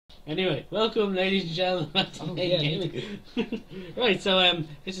Anyway, welcome, ladies and gentlemen, back to gaming. Right, so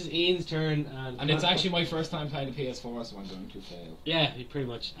this is Ian's turn, and it's actually my first time playing the PS4, so I'm going to fail. Yeah, pretty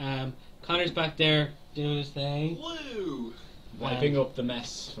much. Connor's back there doing his thing. Woo! Wiping up the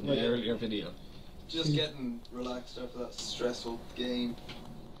mess from the earlier video. Just getting relaxed after that stressful game.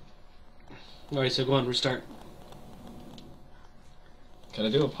 Alright, so go on, restart. Can I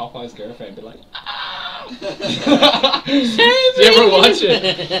do a Popeye's girlfriend and be like, Did you ever watch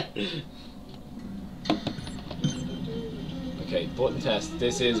it? Okay, button test.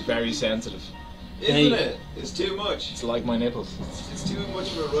 This is very sensitive. Isn't it? It's too much. It's like my nipples. It's too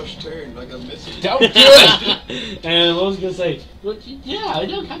much of a rush turn, like I'm missing. Don't do it! What was I going to say? Yeah, I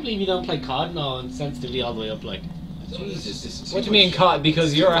can't believe you don't play COD and all and sensitivity all the way up, like. Jesus, this is what do you mean COD?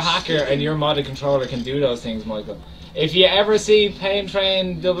 Because you're a hacker and your modded controller can do those things, Michael. If you ever see Pain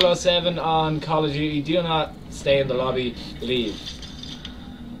Train 007 on Call of Duty, do not stay in the lobby, leave.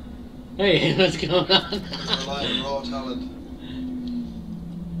 Hey, what's going on? Relying on raw talent.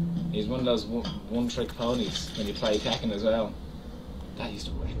 He's one of those one-trick ponies when you play Tekken as well. That used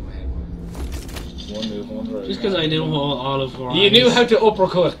to wreck my head. One move, one throw. Just because I knew all of our You knew how to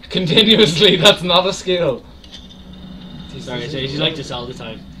uppercut continuously, that's not a skill. Sorry, you like this all the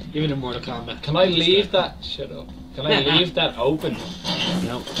time. Even in Mortal Kombat. Can I leave that? Shut up. Can I leave that open?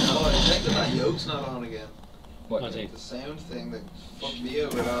 No. Oh, I checked that that yoke's not on again. What? The sound thing that fucked me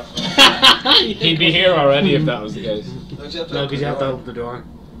over last night. He'd be here already if that was the case. No, because you have to open the door.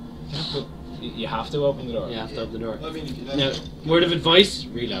 You have to open the door? You have to open the door. I mean, if you don't. Now, word of advice,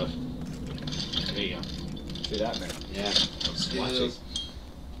 reload. There you go. Do that now. Yeah. Watch it.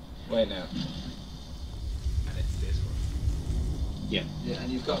 Wait now. And it's this one. Yeah. Yeah,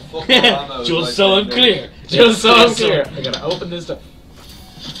 and you've got fucking ammo. Just like so that, unclear. Just so unclear. I gotta open this door.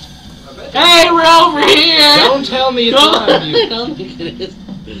 Hey, we're over here! Don't tell me it's not you. I don't think it is.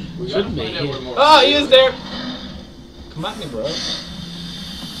 Shouldn't be. Oh, he is there! Come at me, bro.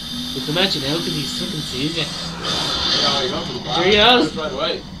 You can imagine now because he's fucking sees you. Yeah, he's going for the bar. There he goes. Right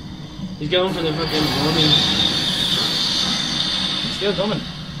away. He's going for the fucking money. He's still coming.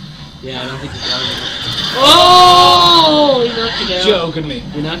 Yeah, I don't think he's down. Oh! He knocked you down. Joking me.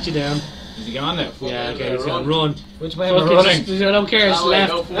 He knocked you down. Is he gone now? Yeah, okay, he's gonna run. Which way am I Fuck it, running? I don't care, it's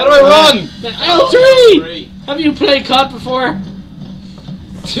left. How do I run? L3! Have you played COD before?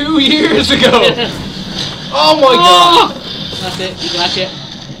 2 years ago! Oh my god! That's it, you got you.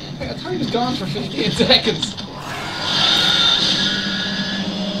 I thought he was gone for 15 seconds.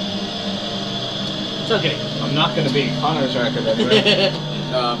 It's okay. I'm not going to beat Connor's record anyway.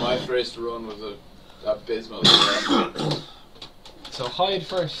 My first run was abysmal. So hide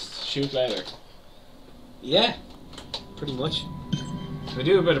first, shoot later. Yeah, pretty much. We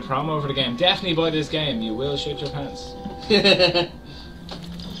do a bit of promo for the game. Definitely buy this game, you will shit your pants. Do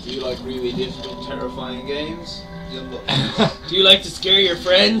you like really difficult, terrifying games? Do you like to scare your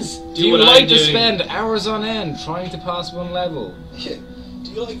friends? Do you like to spend hours on end trying to pass one level? Yeah.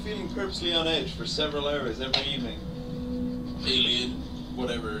 Do you like feeling purposely on edge for several hours every evening? Alien,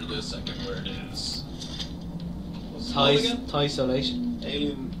 whatever the second word is. What's it called again? Isolation.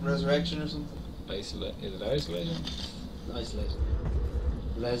 Alien Resurrection or something? Is it Isolation? Isolation.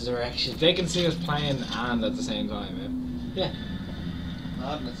 Resurrection. They can see us playing and at the same time, yeah?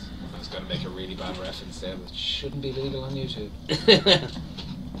 Madness. I was going to make a really bad reference there, but it shouldn't be legal on YouTube.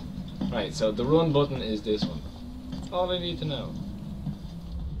 Right, so the run button is this one. That's all I need to know.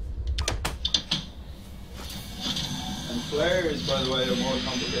 And flares, by the way, are more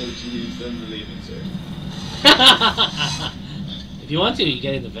complicated to use than the leaving cert. If you want to, you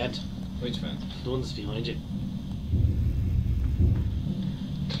get in the vent. Which one? The one that's behind you.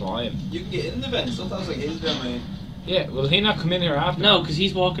 Climb. You can get in the vents, sometimes like his domain. Yeah, will he not come in here after? No, because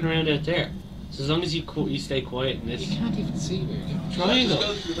he's walking around out there. So as long as you stay quiet in this. You can't even see where you're going. Triangle. Just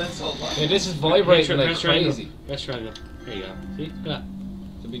go through the vents all the time. Yeah, this is vibrating like crazy. Press triangle. There you go. See? Look at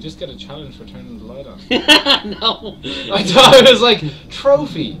Did we just get a challenge for turning the light on? that. No. I thought it was like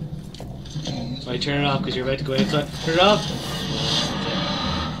trophy. Right, turn it off because you're about to go outside. Turn it off.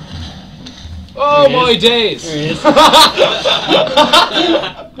 Oh my days! There it is.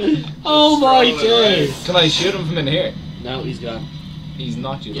 Oh my days! Can I shoot him from in here? No, he's gone. He's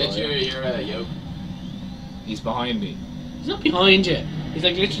not you. Get your yoke. He's behind me. He's not behind you. He's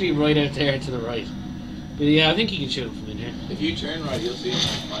like literally right out there to the right. But yeah, I think you can shoot him from in here. If you turn right, you'll see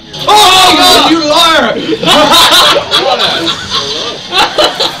him on your Oh my god, you liar!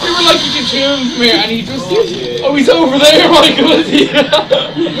 You were like, you can shoot him from here, and he just... Oh, he's over there, Michael, is he?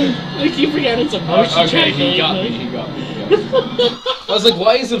 I keep forgetting it's a motion Okay, track. he got me. I was like,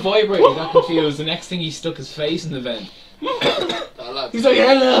 why is it vibrating? I got confused. The next thing he stuck his face in the vent. He's like,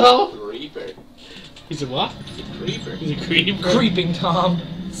 hello. Creeper. He's a what? He's a creeper. He's a creeper. Creeping Tom.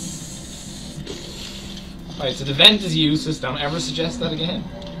 Right, so the vent is useless. Don't ever suggest that again.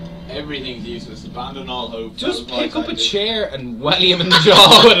 Everything's useless. Abandon all hope. Just That was my pick up a tactic. chair and welly him in the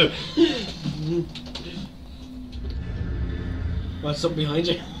jaw with it. What's something behind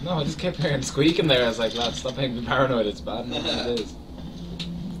you? No, I just kept hearing squeaking there. I was like, lad, stop making me paranoid. It's bad enough as it is.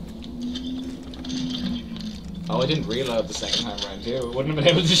 Oh, I didn't reload the second time round too. I wouldn't have been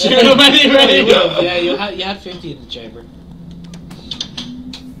able to shoot him anyway. Yeah, you had 50 in the chamber. Here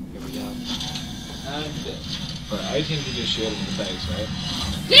we go. And Right, I think you just shoot him in the face, right?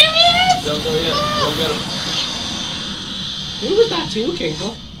 don't go yet. Don't get him. Who was that too,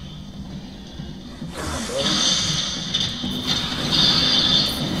 Kinkle?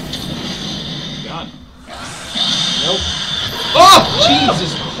 God. Nope. Oh!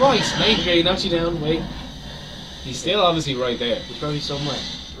 Jesus Christ, mate. Okay, he knocked you down. Wait. He's still obviously right there. He's probably somewhere.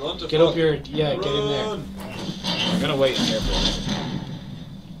 Run to Get fuck. up here. Yeah, get in there. Run. I'm gonna wait in here for a minute.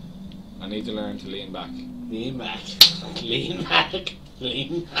 I need to learn to lean back. Lean back. Lean back.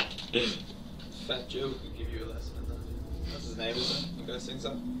 Lean back. Fat Joe could give you a lesson in that. What's his name, is it? I'm gonna sing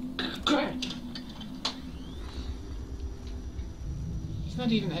something. Correct. He's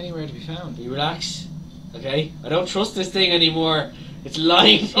not even anywhere to be found. You relax. Okay? I don't trust this thing anymore. It's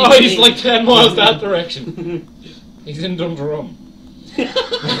lying. Oh, he's like 10 miles that direction. He's in Dundrum.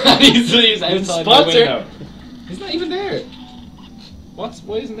 he's outside my Sponsor. window. He's not even there. Why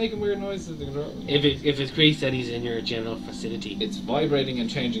is it making weird noises at the control? If it creaks, then he's in your general vicinity. It's vibrating and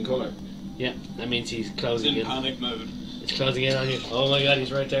changing colour. Yeah, that means he's He's closing in in. panic mode. It's closing in on you. Oh my god,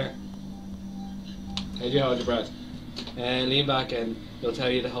 he's right there. How do you hold your breath? And lean back and they'll tell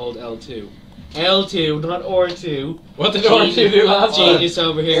you to hold L2. L2, not R2. What did R2 do last time? Genius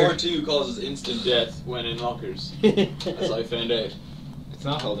over here. R2 causes instant death when in lockers, as I found out. It's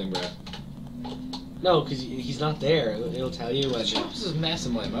not holding breath. No, because he's not there. It'll tell you when. This is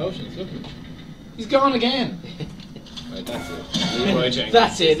messing my emotions. Look at him. He's gone again. Right, that's it. Leroy Jenkins.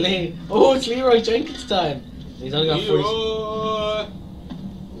 That's it, Lee. Oh, it's Leroy Jenkins time. He's only got 40. Leroy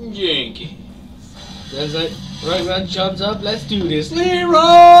Jenkins. There's it. Right, run, chums up. Let's do this. Leroy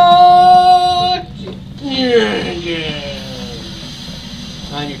Jenkins.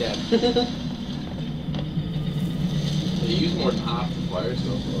 And you're dead. They use more than half the fire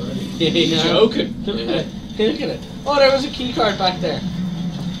stuff already. You're joking. Yeah. Look at it. Oh, there was a key card back there.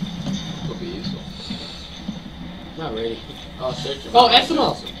 Could be useful. Not really. Oh, shit. Oh,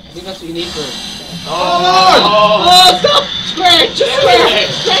 ethanol. I think that's what you need for. Oh, Oh, stop! Square! Just square!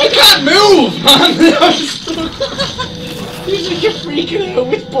 I can't move, man! He's like, you're freaking out.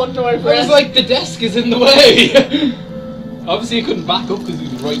 Which button do I I press? was like, the desk is in the way! Obviously, he couldn't back up because he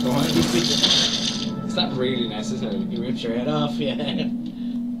was right behind me. Is that really necessary? He rips your head off, yeah.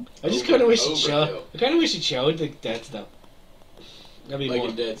 I just kind of wish it showed. Overkill. I kind of wish it showed the death stuff. That'd be like more.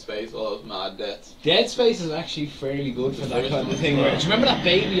 in Dead Space, all those mad deaths. Dead Space is actually fairly good for that first kind of one. thing. Right? Do you remember that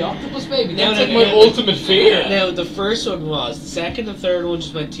baby octopus baby? No, That's no, like no, my no. ultimate fear. Now, the first one was. The second and third one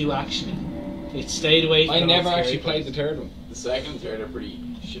just went too actiony. It stayed away from I the never scary actually played the parts. third one. The second and third are pretty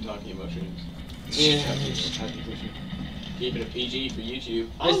shiitake mushrooms. Yeah. Keeping it PG for YouTube.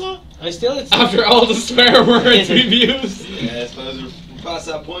 I still. It's After all the swear words we've used. Yeah, I suppose we're past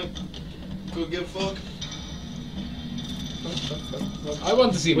that point. Could give a fuck. I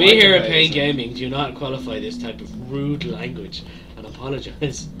want to see. We Michael here at play Pain this. Gaming do not qualify this type of rude language and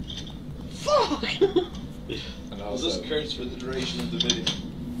apologise. Fuck! And I'll also, just curse for the duration of the video.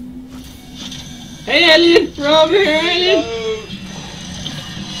 Hey Alien! We're over here, Alien! Reload.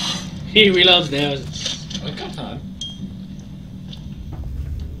 He reloads now. I got time.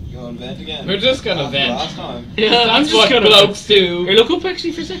 You want to vent again? We're just gonna After vent. Last time. Yeah, That's what blokes do. Here, look up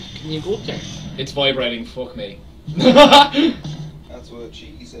actually for a sec. Can you go up there? It's vibrating. Fuck me. That's what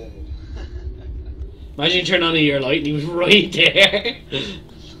she said. Imagine you turn on your light and he was right there.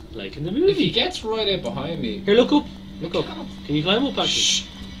 Like in the movie. If he gets right out behind me. Here, look up. Look up. Can you climb up actually? Shh.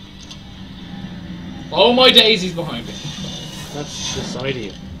 Oh my days, he's behind me. That's the side of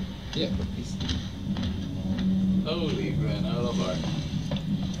you. Yeah, but he's. Holy granola bar.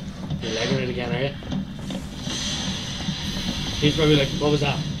 You're legging it again, are you? He's probably like, what was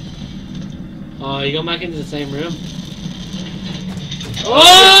that? Oh, you go back into the same room.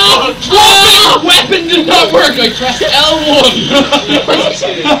 Oh! Oh! Weapon did not work. I pressed L1.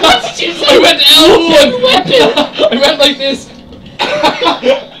 What did you say? I went L1. Weapon. I went like this.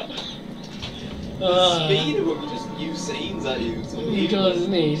 Speed of what we just spew scenes at you. He does,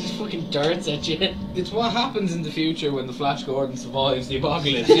 doesn't he? He just fucking darts at you. It's what happens in the future when the Flash Gordon survives the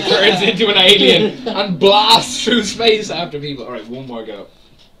apocalypse. He turns into an alien and blasts through space after people. Alright, one more go.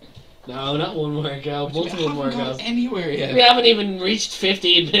 No, not one more go. Multiple more We haven't goes. gone anywhere yet. We haven't even reached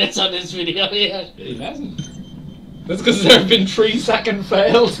 15 minutes on this video yet. He hasn't. That's because there have been 3-second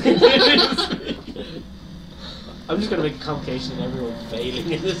fails. I'm just gonna make a complication of everyone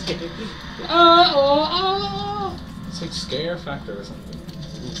failing in this game. It's like scare factor or something.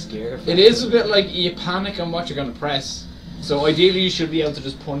 Scare. It is a bit like you panic on what you're going to press. So ideally you should be able to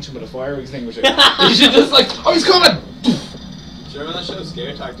just punch him with a fire extinguisher. You should just like, oh he's coming! Do you remember that show,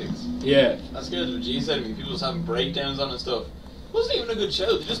 Scare Tactics? Yeah. That scared the G side of me. People was having breakdowns on it and stuff. It wasn't even a good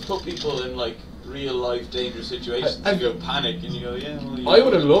show. They just put people in like real life dangerous situations and you go panic and you go, yeah, well, you I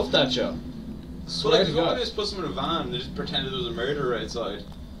would have loved that show. Well, Swear like, to if I God. just put them in a van and they just pretended there was a murderer outside.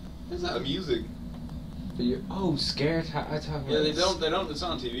 Is that amusing? Oh, scared. I talk Yeah, about they don't, it's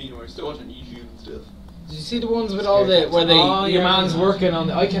not on TV anymore. Still watching YouTube and stuff. Did you see the ones with all the where they Oh, your yeah. man's working on?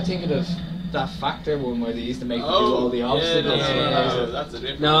 I kept thinking of that Factor one where they used to make you do all the obstacles. yeah. That's a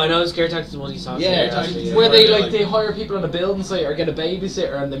different. No, I know Scare Tactics is the one you saw. Yeah, Scare Tactics, where they Yeah. like they hire people on a building site or get a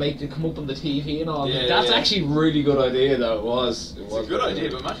babysitter and they make them come up on the TV and all. Yeah, That's yeah. actually a really good idea though. It was. It's a good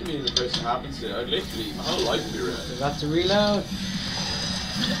idea, but imagine being the person who happens to it. I'd literally, my whole life would be ruined. We got to reload.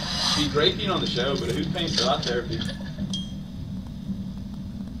 It'd be great being on the show, but who's paying for that therapy?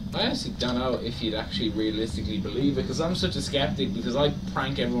 I honestly don't know if you'd actually realistically believe it because I'm such a skeptic because I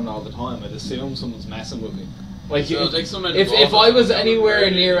prank everyone all the time. I'd assume someone's messing with me. Like So take someone if involved I was that would anywhere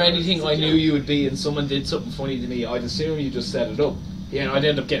really near be anything I yeah. knew you would be and someone did something funny to me, I'd assume you just set it up. Yeah, and I'd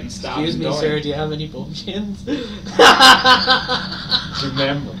end up getting stabbed. Excuse and me, dying. sir, do you have any bum chins?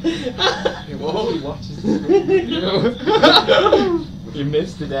 Remember. Whoa. He watches this. You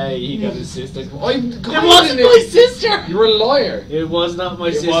missed the day he got his sister. It wasn't my sister! You're a liar. It was not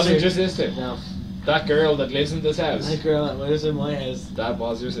my sister. It wasn't your sister. No. That girl that lives in this house. That girl that lives in my house. That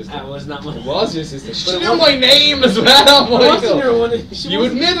was your sister. That was not my It was your sister. But She it knew wasn't- my name as well, It wasn't her Michael. one. You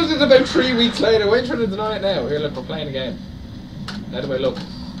admitted it about 3 weeks later. Wait for the deny it now. Here, look, we're playing a game. How do I look?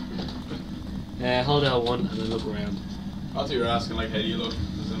 Hold L1 and then look around. I thought you were asking, like, how do you look?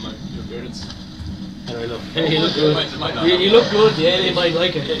 As in, like, your appearance. How do I look? Hey, you look good. Might not You look good, yeah, they might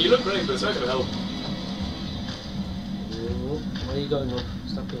like Yeah, it. you look great, but it's not going to help. Why are you going up?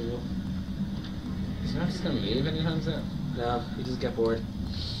 Stop going up. He's not just going to leave anytime soon. No, he doesn't get bored.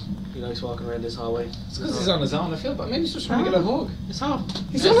 He likes walking around this hallway. It's because he's on his own. I feel bad. Maybe he's just trying to get a hug. It's hot.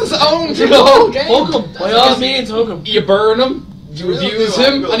 He's on his own for the whole game. Hug him! By all means, hug him. You burn him, you Real abuse deal,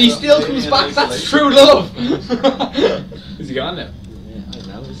 him, I'll and he go still up comes in back. That's isolation. true love. Is he gone now? Yeah, I don't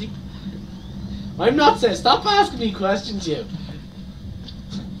know, is he? I'm not saying. Stop asking me questions, you.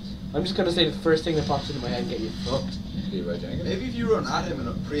 I'm just gonna say the first thing that pops into my head and get you fucked. Maybe if you run at him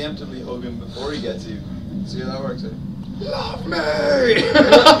and preemptively hug him before he gets you. See how that works out? Love me.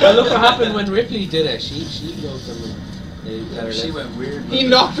 Well, look what happened when Ripley did it. She loved him. And they let her She live. went weird. He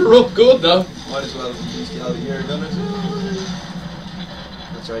knocked her up good though. Might as well just get out of here, done it.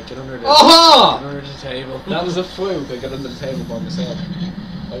 That's right. Get under the. Aha! Get under the table. That was a fluke. I got under the table by myself.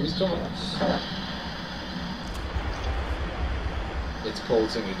 I was coming. It's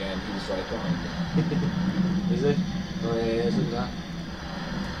pulsing again. He was right behind me. Is it? Oh yeah, isn't that?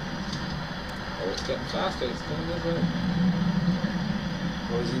 Oh, it's getting faster. It's coming this way.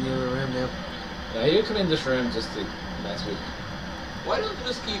 Oh, he's in the other room now. Yeah, he'll come in this room just to mess with. Why don't you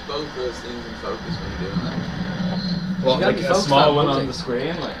just keep both those things in focus when you're doing that? Well, You gotta like be a focused small on one one on thing. the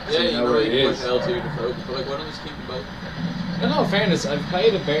screen, like so Yeah, you know where you it can is. push L2 to focus, but like, why don't you just keep them both? In all fairness, I've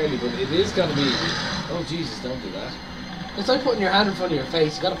played it barely, but it is going to be. Oh Jesus! Don't do that. It's like putting your hand in front of your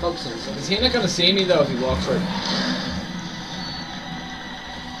face. You gotta focus on Is something. he not going to see me though if he walks right?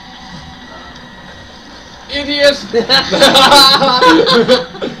 Idiot!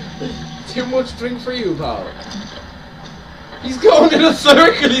 Too much drink for you, pal. He's going in a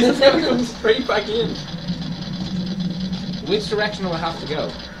circle. He's going to come straight back in. Which direction do I have to go?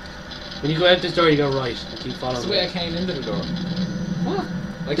 When you go out this door, you go right and keep following. That's the way I came into the door. What?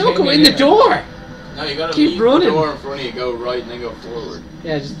 I Don't came go in the here. door. No, you gotta Keep leave running. the door in front of you, go right, and then go forward.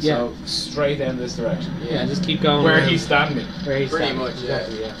 Yeah, just So straight in this direction. yeah, just keep going. Where around. he's standing. Where he's Pretty standing. much, yeah.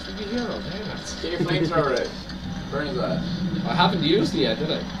 Exactly, yeah. Should be here all day, lads. Get your flamethrower out. Burn his that. I haven't used it yet,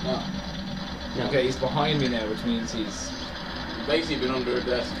 did I? No. No. Okay, he's behind me now, which means he's. You've basically been under a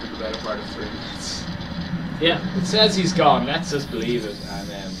desk for the better part of 3 minutes. Yeah. It says he's gone. Let's just believe it, and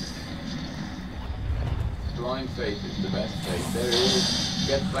Blind faith is the best faith. There he is.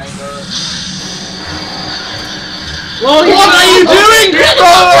 Get the flamethrower. Oh, What are you doing?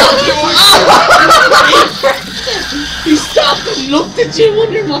 wasn't you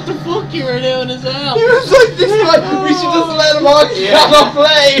wondering what the fuck you were doing as well? He was like this guy. We should just let him on. He cannot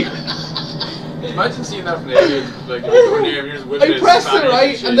play. Imagine seeing that from the aliens. Like, if you're going near, you're just whipping I pressed it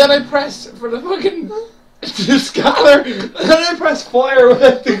right, and then I pressed for the fucking the scanner, and then I pressed fire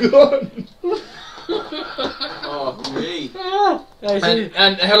with the gun. Oh, me.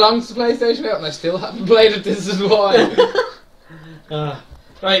 And how long's the PlayStation out? And I still haven't played it. This is why.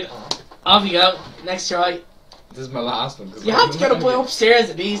 Right, off you go. Next try. This is my last one. You have to get up upstairs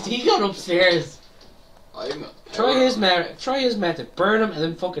at least. He got upstairs. I'm Try his method. Burn him and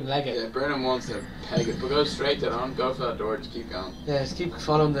then fucking leg it. Yeah, burn him once and peg it. But go straight to it on. Go for that door. Just keep going. Yeah, just keep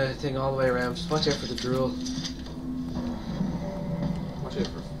following the thing all the way around. Just watch out for the drool. Watch out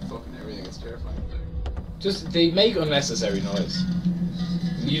for fucking everything. It's terrifying. Just, they make unnecessary noise.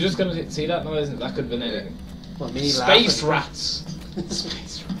 You're just gonna see that noise and that could have been anything. What, me Space laughing? rats.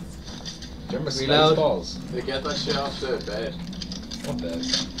 Space rats. Do you remember Reload. Spaceballs? They get that shit off the bed. What bed?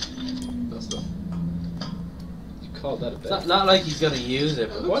 That stuff. You call that a It's bed? not like he's gonna use it.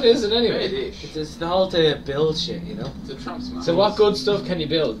 But What is it anyway? Bed-ish. it's the whole to build shit, you know? It's a Trump smash. So what good stuff can you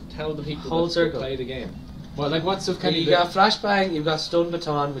build? Tell the people Whole that circle. play the game. Well, like what stuff can You you build? got flashbang, you've got stun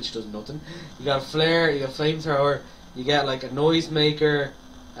baton, which does nothing. You got a flare, you got flamethrower, you get like a noisemaker,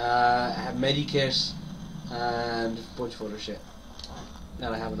 a medikit, and a bunch of other shit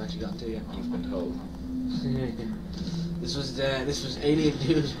that I haven't actually gotten to yet. You've been told. This was Alien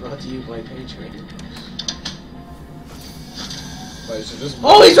News brought to you by Patreon. Right, so just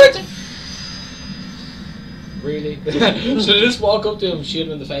Oh, he's right there! really? So just walk up to him, shoot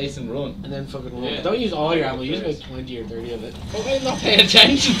him in the face, and run. And then fucking run. Yeah. Don't use all your ammo, use about 20 or 30 of it. Well, I'm not paying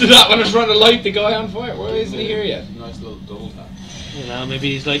attention to that when I was trying to light the guy on fire. Where isn't he here yet? Nice little double tap. You know,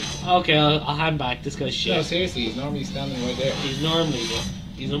 maybe he's like, okay, I'll hand back, this guy's shit. No, seriously, he's normally standing right there. He's normally, but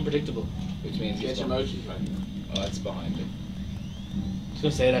he's unpredictable. Which means Get he's your gone. motion track. Oh, it's behind him. I was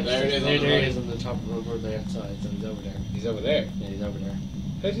gonna say that. There it is on There the he right. is on the top over there outside, so he's over there. He's over there. Yeah, he's over there.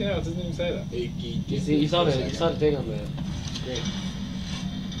 How do you know? It doesn't even say that. You saw the thing on the screen.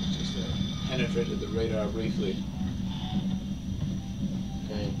 Just penetrated the radar briefly.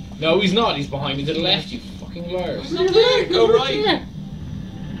 Okay. No, he's not. He's behind me to the left, you fucking liars. He's not there. Go right.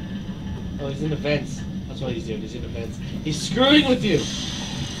 Oh, he's in the vents. That's what he's doing. He's in the vents. He's screwing with you.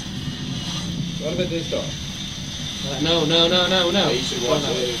 What about this door? No. Yeah, you should watch it.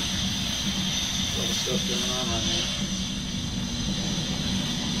 A lot of stuff going on right now.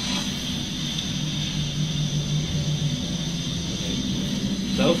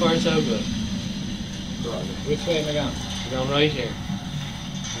 So far, so good. Which way am I going? We're going right here.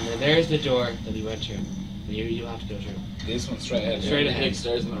 And then there's the door that he went through. You have to go through. This one straight ahead. Straight Yeah, ahead. big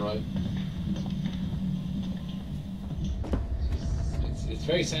stairs on the right. It's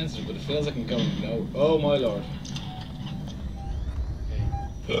very sensitive, but it feels like I'm going low. Oh my lord.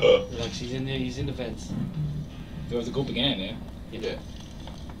 Relax, he's in the vents. Do I have to go up again, yeah? Yeah.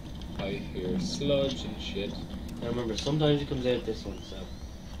 I hear sludge and shit. Now remember, sometimes he comes out this one, so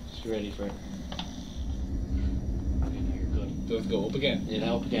just be ready for it. Okay, now you're good. Do I have to go up again? You'll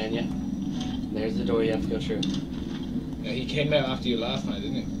help again, yeah? And there's the door you have to go through. Yeah, he came out after you last night,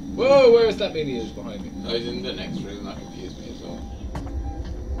 didn't he? Whoa, where's that idiot behind me? I was in the next room. That confused me as well.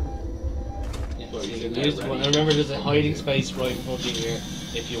 Yeah, Well, so he's you in can there use the one. ready. And remember, there's a hiding space right in front of you here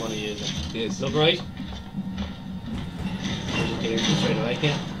if you want to use it. Yes. Look right. Or just get in straight away,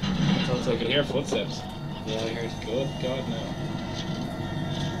 yeah? That sounds So I like can hear footsteps. Yeah, I heard. Good God, no.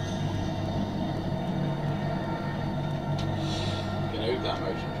 Get out that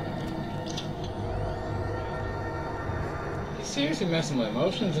motion track. He's seriously messing my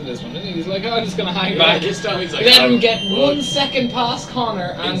emotions in this one, isn't he? He's like, oh, I'm just gonna hang Yeah, back. this time he's like, Let oh, him get well, 1 second past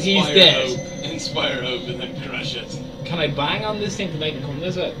Connor and he's inspire dead. Hope, inspire hope and then crush it. Can I bang on this thing to make him come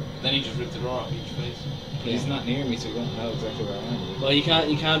this way? Then he just ripped the door off each face. He's not near me, so he won't know exactly where I am. Well, you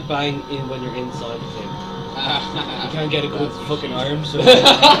can't bang in when you're inside the thing. You can't get a good That's fucking what she- arm, so.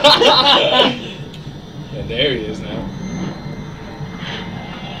 Yeah, there he is now.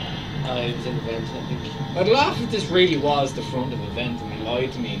 It's in the vent, I think. I'd laugh if this really was the front of a vent and he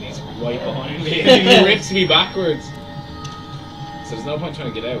lied to me and he's right behind me and he rips me backwards. So there's no point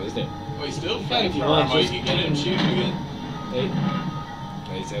trying to get out, is there? Well, he's still if fighting you for want, armor. You just- can get in and shoot him again. Hey.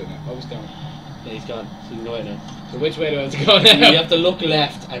 Yeah, he's out now. Oh, he's down. Yeah, he's gone. So you can go out now. So which way do I have to go now? You have to look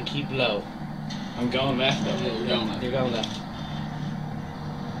left and keep low. I'm going left though. You're going left. You're going left.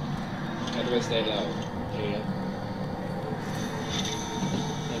 How do I stay low? There you go.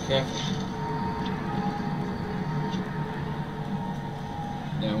 Now, careful.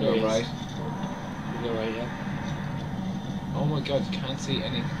 Now I'm There he going is. right. You go right, yeah. Oh my god, you can't see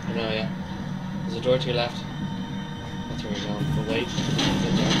anything. I know, yeah. There's a door to your left. turn it on. But wait.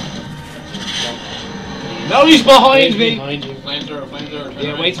 No, he's behind me! Behind you. Flamethrower.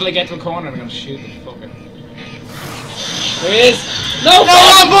 Yeah, wait till I get to a corner and I'm gonna shoot the fucker. There he is! No!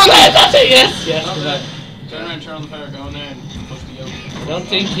 That's it! Yes! Yes, Okay. come back. Turn around, turn on the power, go in there and push the yoke. I don't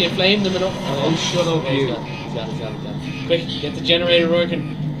think you flamed them enough. Oh, shut up, He's you. got it. Quick, get the generator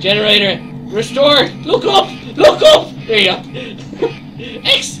working. Generator! Restore! Look up! Look up! There you go.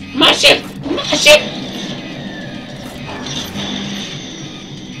 X! Mash it! Mash it!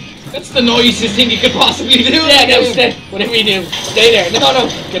 That's the noisiest thing you could possibly do. Yeah, no, stay. Whatever you do, stay there. No.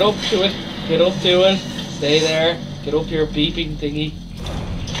 Get up to it. Get up to it. Stay there. Get up your beeping thingy.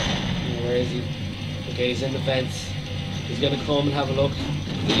 Where is he? Okay, he's in the fence. He's gonna come and have a look.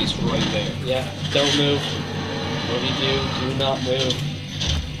 He's right there. Yeah, don't move. What do not move.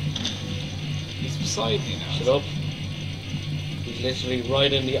 He's beside me now. Shut up. He's literally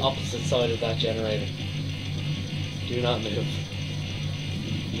right on the opposite side of that generator. Do not move.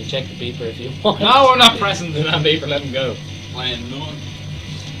 You can check the beeper if you want. No, I'm not pressing the damn beeper, let him go. Playing none.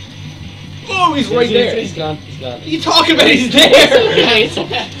 Oh, he's right there. He's gone. He's gone. What are you talking about? He's there! Okay,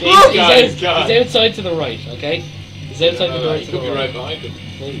 He's gone. he's outside to the right, okay? He's outside the door He to could the be right. right behind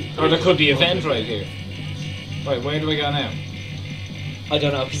him. Or there could be a vent right here. Right, where do we go now? I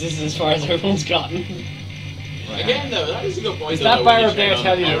don't know, because this is as far as everyone's gotten. Again, though, that is a good point. Is though, that when bar you up there turn on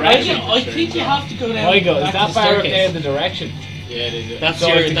tell the you the power, direction? it I turns think you on. have to go down. Michael, is back that to the bar up there staircase. the direction? Yeah, it is. That's So I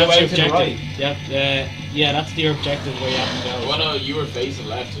your, have to go that's your out to the objective. right. Yep, yeah, that's your objective where you have to go. Well, no, you were facing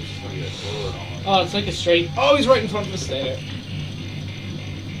left, so it's just going to be like forward on. Oh, it's like a straight. Oh, he's right in front of us there.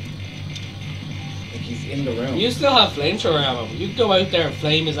 Like he's in the room. You still have flamethrower ammo. You can go out there and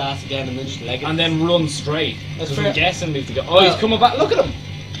flame his ass again and then just leg it. And then run straight. That's Because fair. I'm guessing we have to go. Oh, he's coming back. Look at him.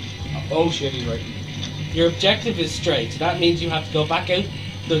 Oh shit, he's right. Your objective is straight, so that means you have to go back out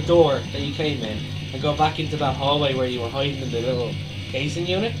the door that you came in and go back into that hallway where you were hiding in the little casing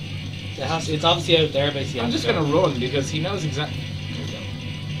unit. So it's obviously out there, basically. I'm just gonna run because he knows exactly.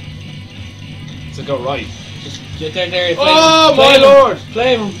 So go right. Just get there. Oh, flame my him. lord!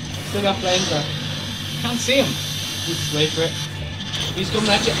 Flame him. Still got flames there. Can't see him. Just wait for it. He's coming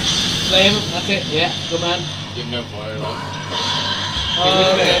at you. Flame him. That's it. Yeah, good man. Give him no fire, like.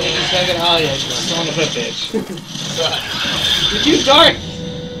 Oh, man. He's gonna get. Oh, yeah. Son of a bitch. Did you start?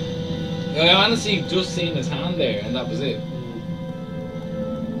 I honestly just seen his hand there, and that was it.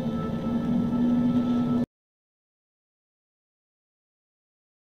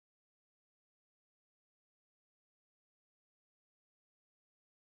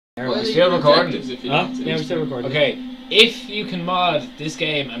 Well, Still your recording. objectives if you Huh? want to. Yeah, we're still recording. Okay, if you can mod this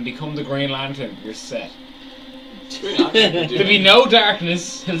game and become the Green Lantern, you're set. Green Lantern could do There'll be it. no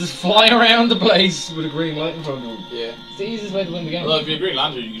darkness. He'll just fly around the place with a green light in front of him. Yeah. It's the easiest way to win the game. Well, if you're a Green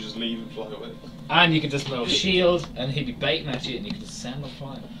Lantern, you can just leave and fly away. And you can just throw a shield, and he'd be baiting at you, and you can just send him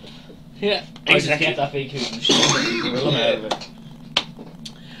flying. Yeah, Or just get that big hoop and shoot him out of it.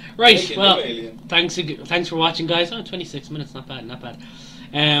 Right, Make it well, no alien. thanks for watching, guys. Oh, 26 minutes, not bad.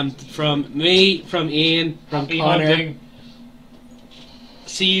 From me, from Ian, from Happy Connor. hunting.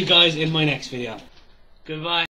 See you guys in my next video. Goodbye.